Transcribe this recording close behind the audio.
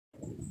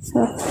So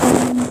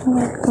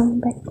welcome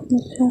back to my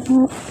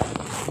channel.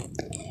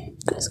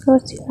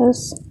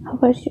 Skirtsdesigns. How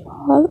are you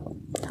all?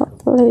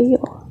 Hopefully you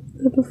all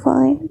will be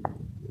fine.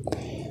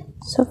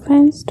 So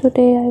friends,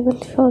 today I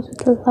will show you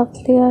the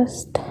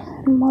loveliest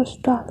and most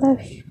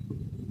stylish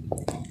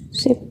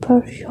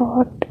zipper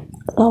short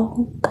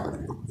long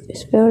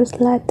wears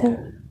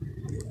lather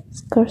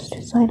skirts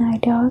design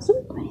ideas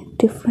in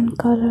different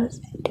colors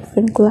and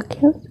different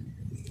collections.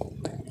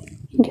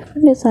 In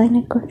different design,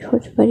 I can show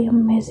you very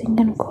amazing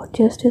and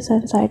gorgeous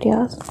designs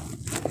ideas.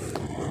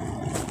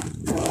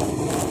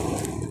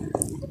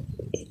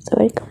 It's a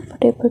very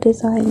comfortable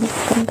design you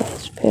can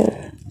guys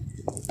wear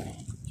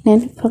in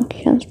any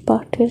functions,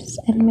 parties,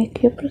 and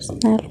make your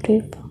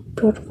personality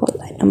beautiful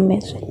and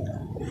amazing.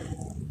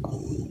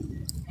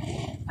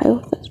 I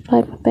always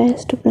try my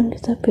best to bring you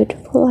the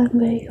beautiful and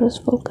very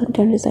useful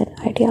content design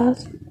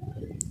ideas.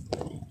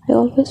 I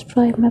always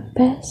try my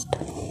best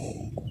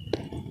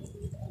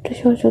to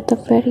show you the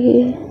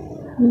very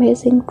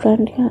amazing,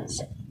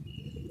 trendiest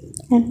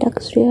and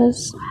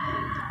luxurious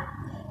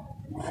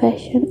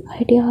fashion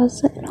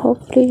ideas, and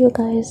hopefully you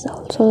guys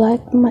also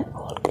like my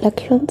old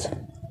collections.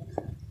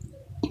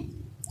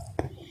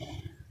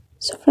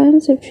 So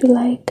friends, if you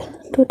like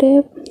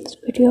today's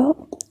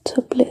video,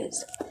 so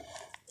please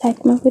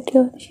like my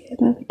video and share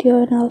my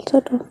video, and also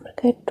don't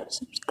forget to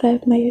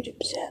subscribe my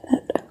YouTube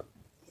channel and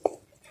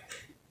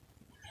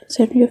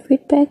send your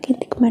feedback in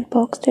the comment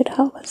box that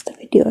how was the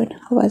video and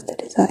how was the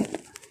design.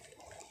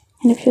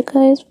 And if you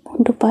guys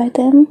want to buy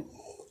them,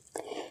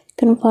 you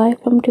can buy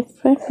from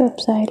different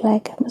websites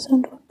like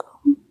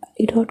amazon.com,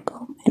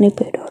 ali.com, and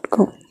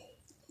ebay.com.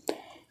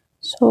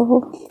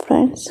 So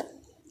friends,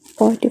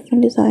 buy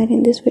different design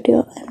in this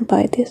video and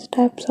buy these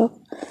types of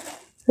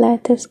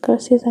lather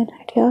skirts design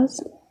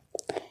ideas.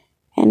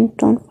 And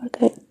don't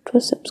forget to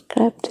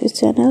subscribe to this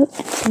channel and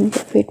send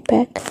your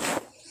feedback.